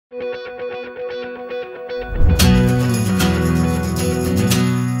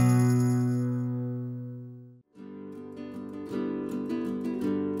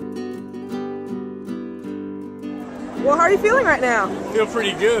feeling right now? Feel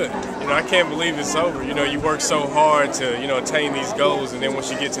pretty good. You know, I can't believe it's over. You know, you work so hard to, you know, attain these goals, and then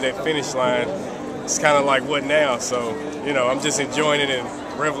once you get to that finish line, it's kind of like, what now? So, you know, I'm just enjoying it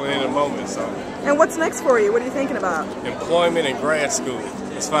and reveling in the moment. So. And what's next for you? What are you thinking about? Employment and grad school.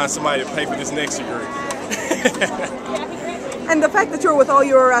 Let's find somebody to pay for this next degree. And the fact that you're with all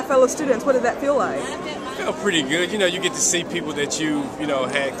your fellow students, what did that feel like? Feel pretty good. You know, you get to see people that you know,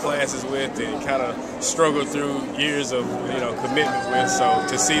 had classes with and kind of struggled through years of, you know, commitment with. So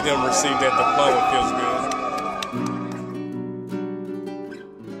to see them receive that diploma feels good.